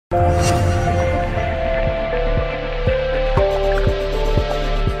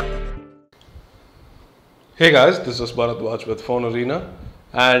Hey guys, this is Bharat with Fonearena,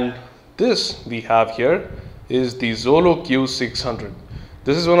 and this we have here is the Xolo Q600.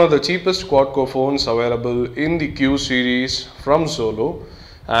 This is one of the cheapest quad-core phones available in the Q series from Xolo,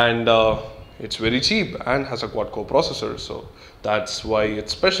 and it's very cheap and has a quad-core processor, so that's why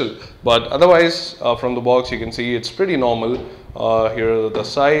it's special. But otherwise, from the box you can see it's pretty normal. Here are the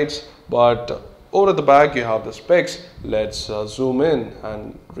sides, but over at the back you have the specs. Let's zoom in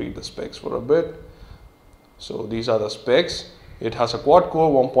and read the specs for a bit. So these are the specs. It has a quad-core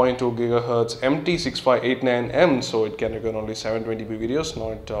 1.2 GHz MT6589M, so it can record only 720p videos,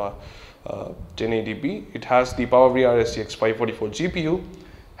 not 1080p. It has the PowerVR SGX 544 GPU,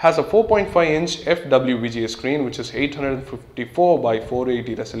 has a 4.5-inch FWVGA screen, which is 854 by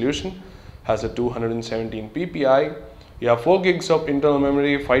 480 resolution, has a 217 ppi. You have 4 gigs of internal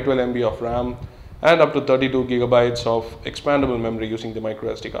memory, 512 MB of RAM, and up to 32 gigabytes of expandable memory using the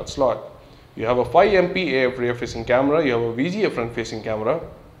micro SD card slot. You have a 5MP AF rear facing camera, you have a VGA front facing camera,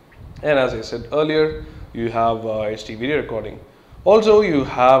 and as I said earlier, you have HD video recording. Also, you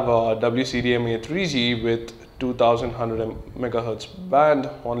have a WCDMA 3G with 2100 MHz band,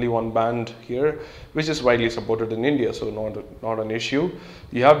 only one band here, which is widely supported in India, so not an issue.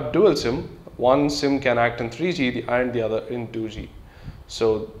 You have dual SIM, one SIM can act in 3G and the other in 2G.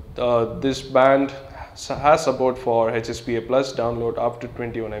 So this band has support for HSPA Plus download up to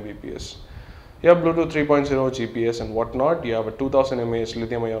 21 Mbps. You have Bluetooth 3.0 GPS and whatnot. You have a 2000 mAh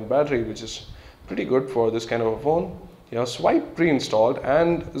lithium-ion battery, which is pretty good for this kind of a phone. You have Swipe pre-installed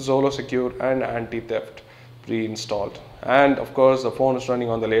and Xolo Secure and Anti-Theft pre-installed. And of course, the phone is running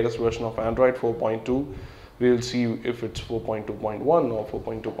on the latest version of Android 4.2. We'll see if it's 4.2.1 or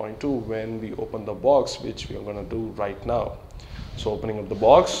 4.2.2 when we open the box, which we are going to do right now. So opening up the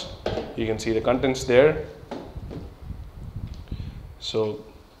box, you can see the contents there. So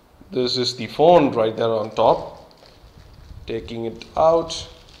this is the phone right there on top. Taking it out,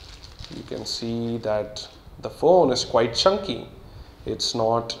 you can see that the phone is quite chunky. It's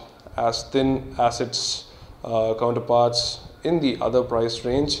not as thin as its counterparts in the other price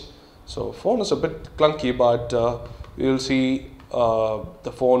range. So phone is a bit clunky, but we'll see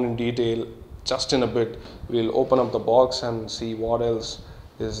the phone in detail just in a bit. We'll open up the box and see what else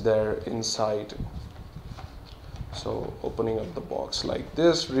is there inside. So opening up the box like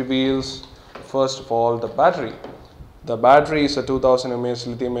this reveals, first of all, the battery. The battery is a 2000 mAh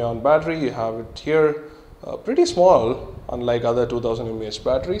lithium-ion battery. You have it here, pretty small, unlike other 2000 mAh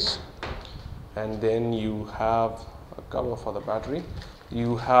batteries. And then you have a cover for the battery.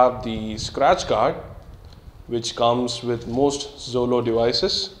 You have the scratch guard, which comes with most Xolo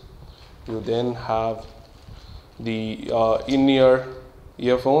devices. You then have the in-ear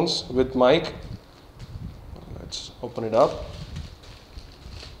earphones with mic. Let's open it up.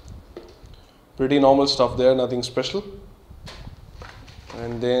 Pretty normal stuff there, nothing special.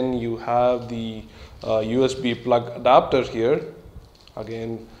 And then you have the USB plug adapter here.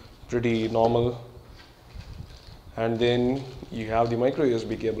 Again, pretty normal. And then you have the micro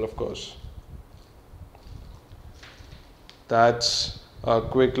USB cable, of course. That's a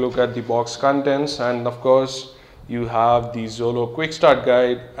quick look at the box contents, and of course you have the Xolo quick start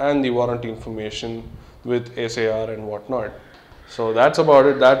guide and the warranty information with SAR and whatnot. So that's about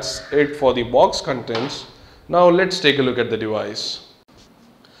it. That's it for the box contents. Now let's take a look at the device.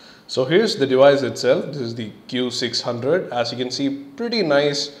 So here's the device itself. This is the Q600. As you can see, pretty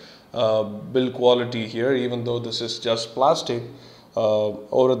nice build quality here, even though this is just plastic.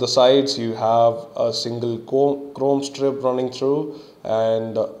 Over the sides you have a single chrome strip running through,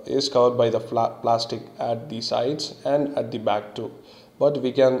 and is covered by the flat plastic at the sides and at the back too. But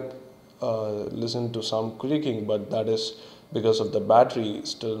we can listen to some creaking, but that is because of the battery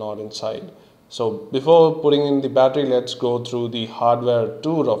still not inside. So before putting in the battery, let's go through the hardware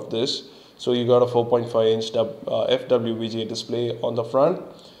tour of this. So you got a 4.5-inch FWVGA display on the front.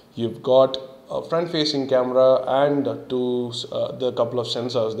 You've got a front-facing camera and the couple of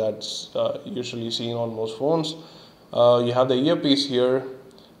sensors that's usually seen on most phones. You have the earpiece here,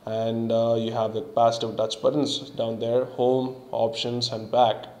 and you have the passive touch buttons down there, home, options, and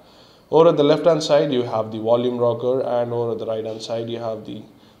back. Over at the left hand side you have the volume rocker, and over at the right hand side you have the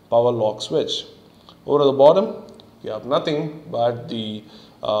power lock switch. Over at the bottom you have nothing but the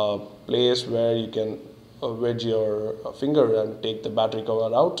place where you can wedge your finger and take the battery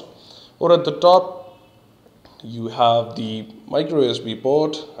cover out. Over at the top you have the micro USB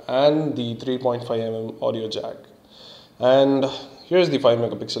port and the 3.5mm audio jack. And here's the 5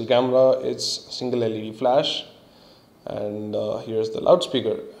 megapixel camera. It's single LED flash. And here's the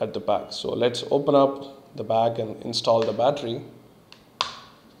loudspeaker at the back. So let's open up the bag and install the battery.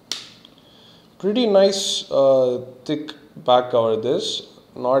 Pretty nice thick back cover this,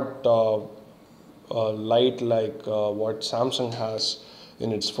 not light like what Samsung has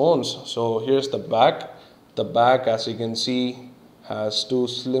in its phones. So here's the back. The back, as you can see, has two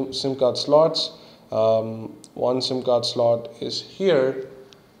SIM card slots. One SIM card slot is here,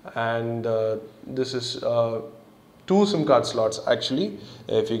 and this is two SIM card slots actually.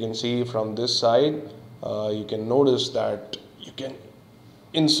 If you can see from this side, you can notice that you can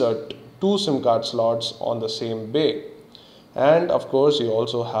insert two SIM card slots on the same bay. And of course you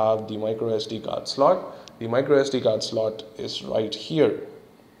also have the micro SD card slot. The micro SD card slot is right here.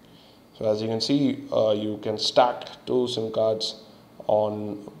 So as you can see, you can stack two SIM cards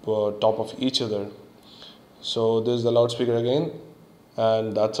on top of each other. So this is the loudspeaker again,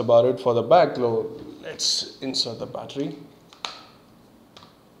 and that's about it for the back. Let's insert the battery.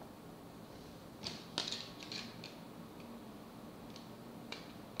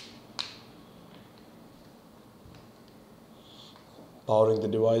 Powering the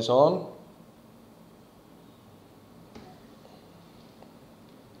device on.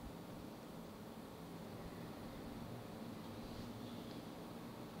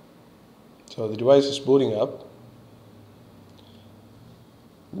 So the device is booting up.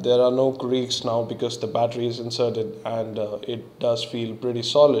 There are no creaks now because the battery is inserted, and it does feel pretty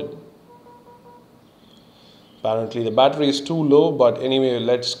solid. Apparently the battery is too low, but anyway,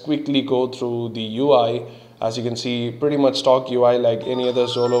 let's quickly go through the UI. As you can see, pretty much stock UI like any other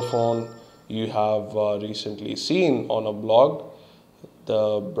Xolo phone you have recently seen on a blog.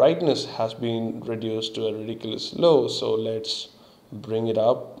 The brightness has been reduced to a ridiculous low, so let's bring it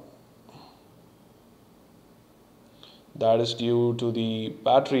up. That is due to the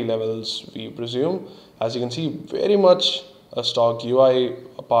battery levels, we presume. As you can see, very much a stock UI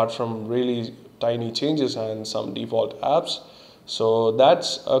apart from really tiny changes and some default apps. So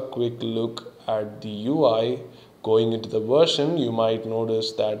that's a quick look at the UI. Going into the version, you might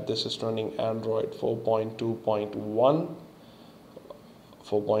notice that this is running Android 4.2.1.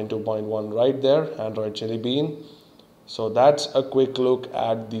 4.2.1 right there, Android Jelly Bean. So that's a quick look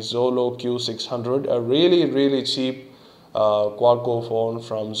at the Xolo Q600, a really cheap quad-core phone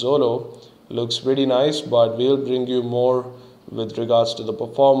from Xolo. Looks pretty nice, but we'll bring you more with regards to the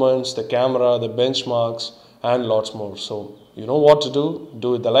performance, the camera, the benchmarks, and lots more. So you know what to do.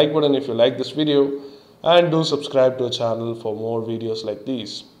 Do hit the like button if you like this video, and do subscribe to our channel for more videos like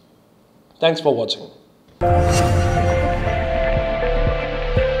these. Thanks for watching.